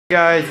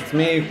Guys, it's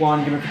me,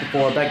 Juan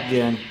Gamer54, back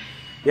again.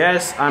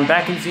 Yes, I'm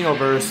back in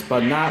Xenoverse,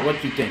 but not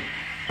what you think.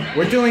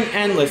 We're doing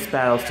endless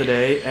battles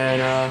today,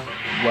 and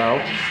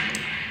well,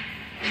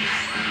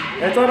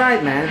 it's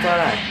alright, man, it's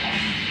alright.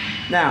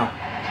 Now,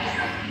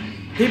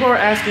 people are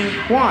asking,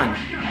 Juan,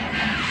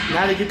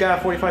 now that you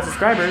got 45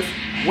 subscribers,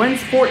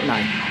 when's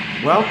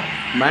Fortnite? Well,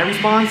 my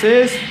response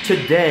is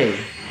today.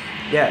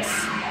 Yes,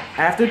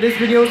 after this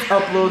video is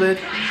uploaded,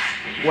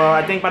 well,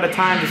 I think by the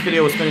time this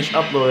video is finished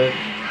uploaded,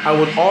 I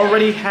would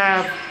already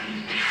have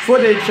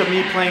footage of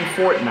me playing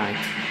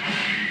Fortnite.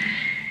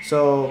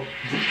 So,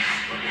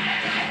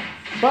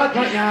 but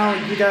right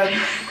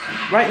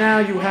now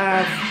you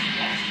have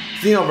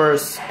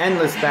Xenoverse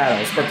endless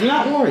battles. But do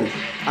not worry,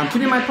 I'm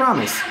keeping my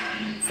promise.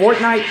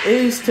 Fortnite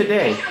is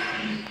today.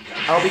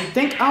 I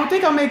think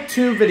I'll make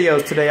 2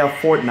 videos today of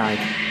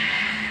Fortnite.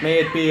 May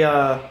it be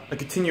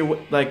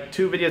like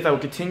 2 videos I will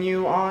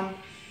continue on,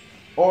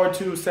 or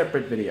 2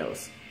 separate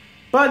videos.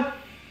 But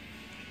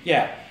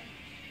yeah.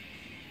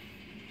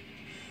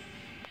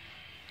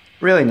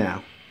 Really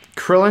now,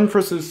 Krillin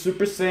versus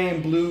Super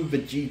Saiyan Blue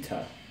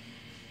Vegeta.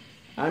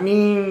 I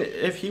mean,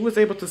 if he was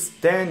able to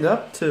stand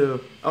up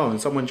to... Oh,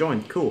 and someone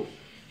joined. Cool.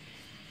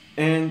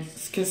 And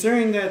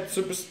considering that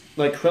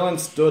Krillin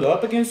stood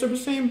up against Super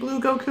Saiyan Blue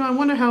Goku, I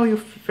wonder how he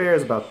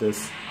fares about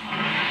this.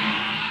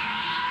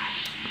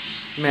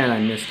 Man, I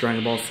miss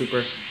Dragon Ball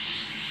Super.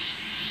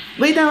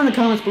 Lay down in the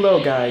comments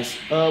below, guys.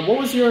 What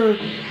was your...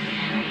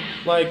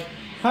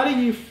 how do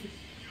you...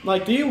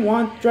 do you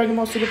want Dragon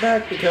Ball Super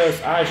back? Because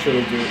I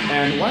surely do.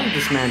 And what is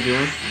this man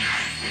doing?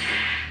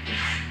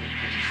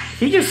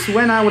 He just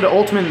went out with the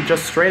ultimate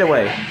just straight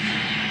away.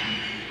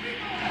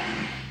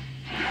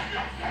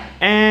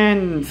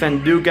 And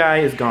Sandu guy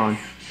is gone.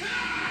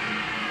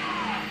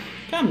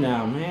 Come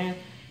now, man.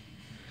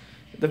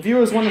 The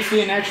viewers want to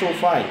see an actual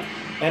fight.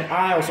 And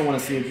I also want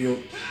to see if you're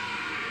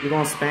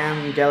gonna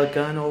spam Gallic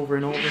Gun over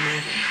and over,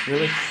 man.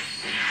 Really?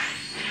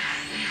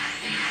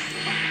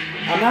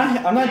 I'm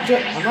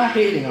not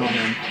hating on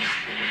him,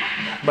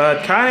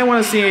 but kinda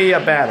want to see a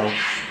battle.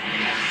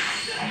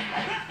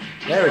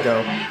 There we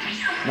go.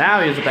 Now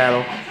here's a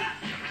battle.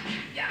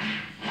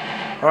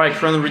 All right,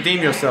 Krillin,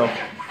 redeem yourself.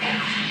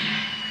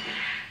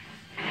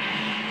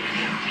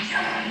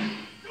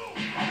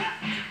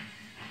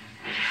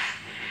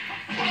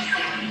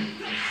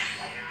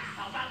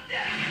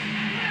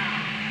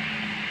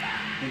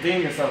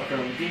 Redeem yourself,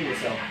 Krillin. Redeem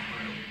yourself.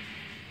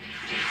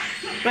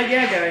 But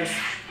yeah, guys.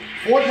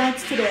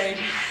 Fortnite's today.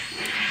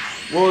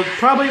 I'll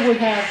probably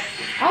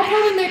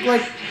make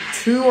like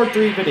 2 or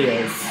 3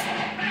 videos.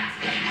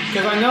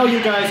 Because I know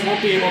you guys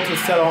won't be able to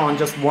settle on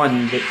just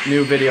one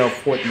new video of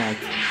Fortnite.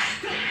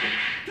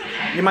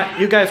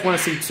 You guys want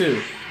to see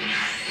 2.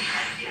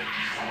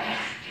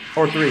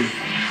 Or 3.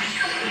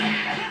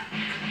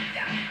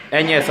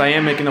 And yes, I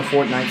am making a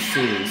Fortnite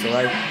series,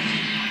 alright?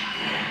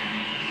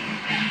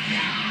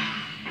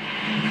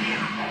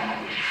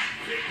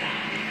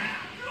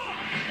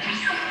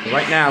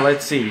 Right now,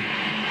 let's see.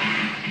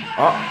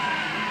 Oh.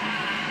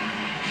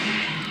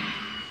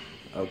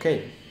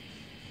 Okay.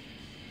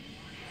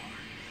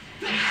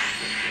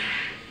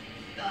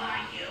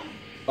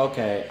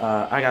 Okay,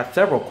 I got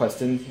several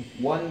questions.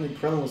 One,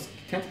 Krillin was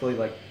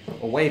technically,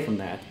 away from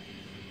that.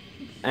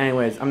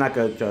 Anyways, I'm not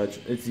gonna judge.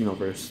 It's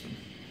Xenoverse.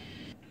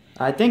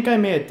 I think I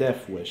made a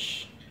death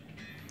wish.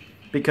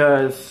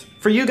 Because,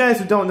 for you guys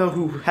who don't know,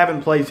 who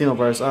haven't played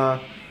Xenoverse,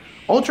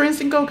 Ultra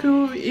Instinct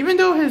Goku, even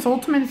though his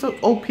ultimate is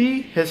OP,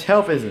 his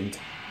health isn't.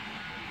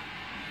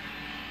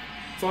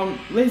 So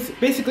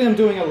basically I'm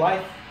doing a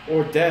life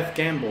or death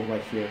gamble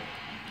right here.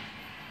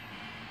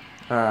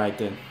 Alright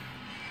then.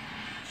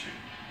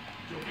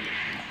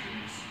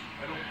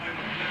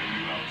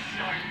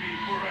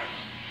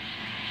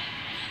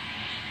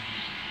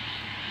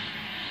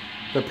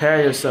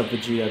 Prepare yourself,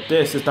 Vegeta.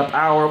 This is the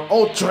power of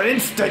Ultra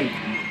Instinct!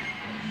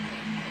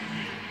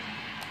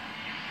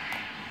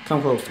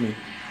 Come close to me.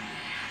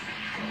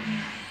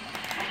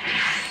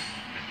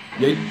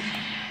 Yeet.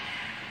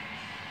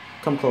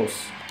 Come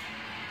close.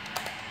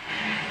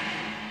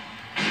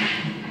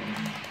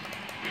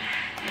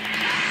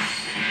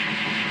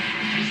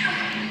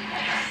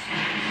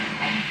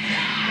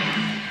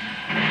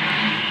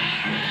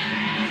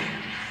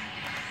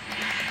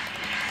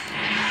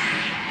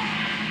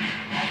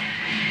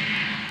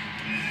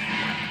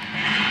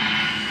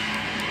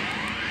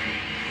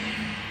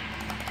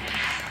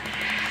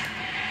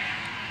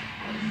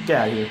 Get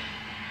out of here.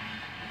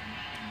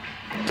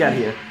 Get out of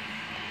here.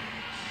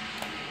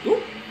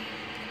 Ooh.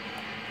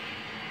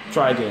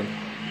 Try again.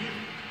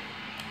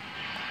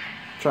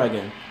 Try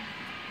again.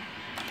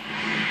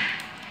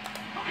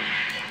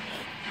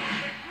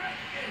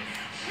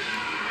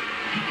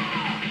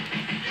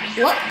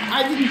 What?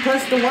 I didn't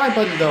press the Y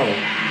button though.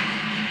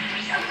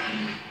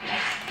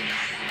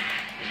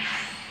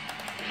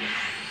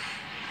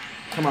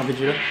 Come on,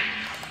 Vegeta.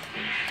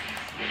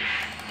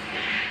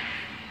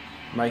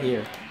 Right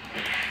here.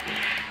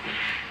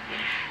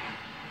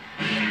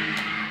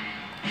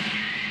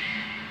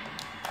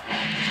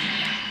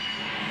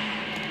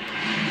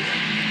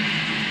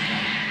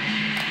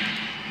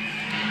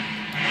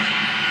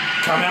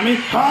 Come at me.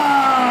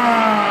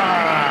 Ha!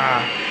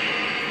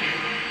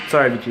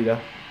 Sorry, Vegeta.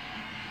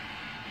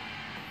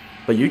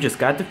 But you just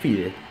got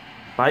defeated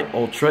by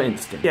Ultra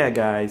Instinct. Yeah,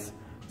 guys.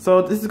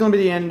 So this is going to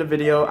be the end of the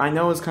video. I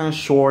know it's kind of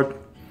short,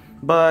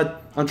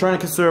 but I'm trying to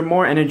conserve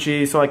more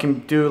energy so I can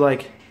do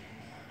like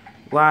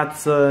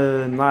lots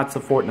and lots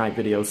of Fortnite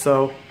videos.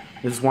 So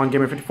this is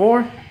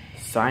OneGamer54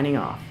 signing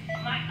off.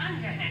 My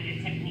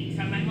underhanded techniques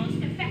are my most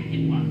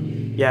effective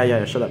ones.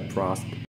 Yeah, shut up, Frost.